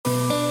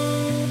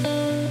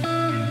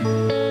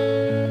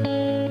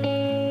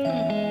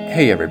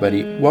Hey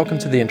everybody, welcome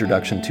to the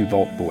introduction to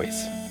Vault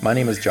Voice. My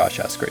name is Josh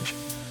Eskridge.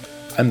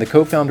 I'm the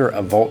co-founder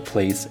of Vault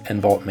Place and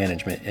Vault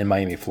Management in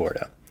Miami,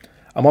 Florida.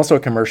 I'm also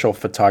a commercial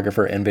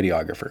photographer and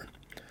videographer.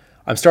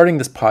 I'm starting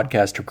this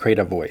podcast to create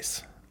a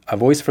voice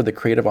for the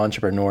creative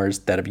entrepreneurs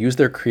that have used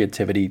their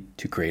creativity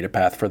to create a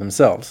path for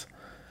themselves.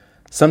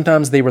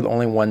 Sometimes they were the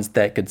only ones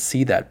that could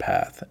see that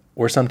path,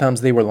 or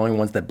sometimes they were the only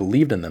ones that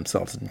believed in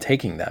themselves and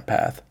taking that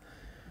path.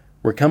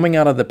 We're coming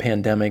out of the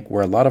pandemic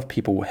where a lot of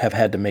people have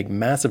had to make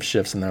massive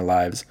shifts in their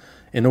lives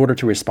in order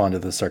to respond to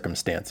the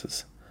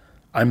circumstances.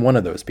 I'm one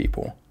of those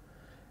people.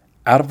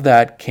 Out of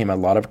that came a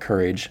lot of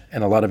courage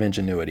and a lot of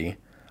ingenuity,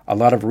 a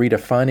lot of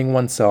redefining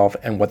oneself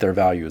and what their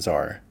values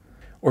are.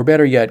 Or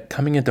better yet,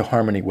 coming into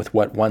harmony with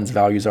what one's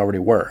values already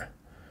were.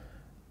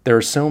 There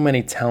are so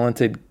many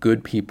talented,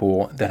 good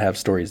people that have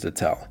stories to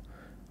tell.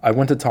 I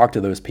want to talk to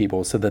those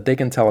people so that they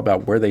can tell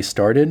about where they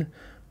started,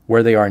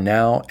 where they are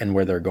now, and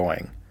where they're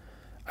going.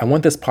 I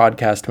want this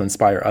podcast to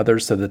inspire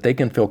others so that they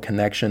can feel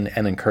connection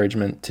and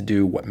encouragement to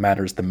do what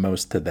matters the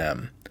most to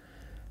them.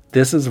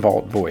 This is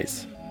Vault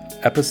Voice.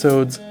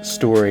 Episodes,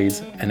 stories,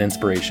 and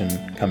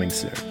inspiration coming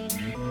soon.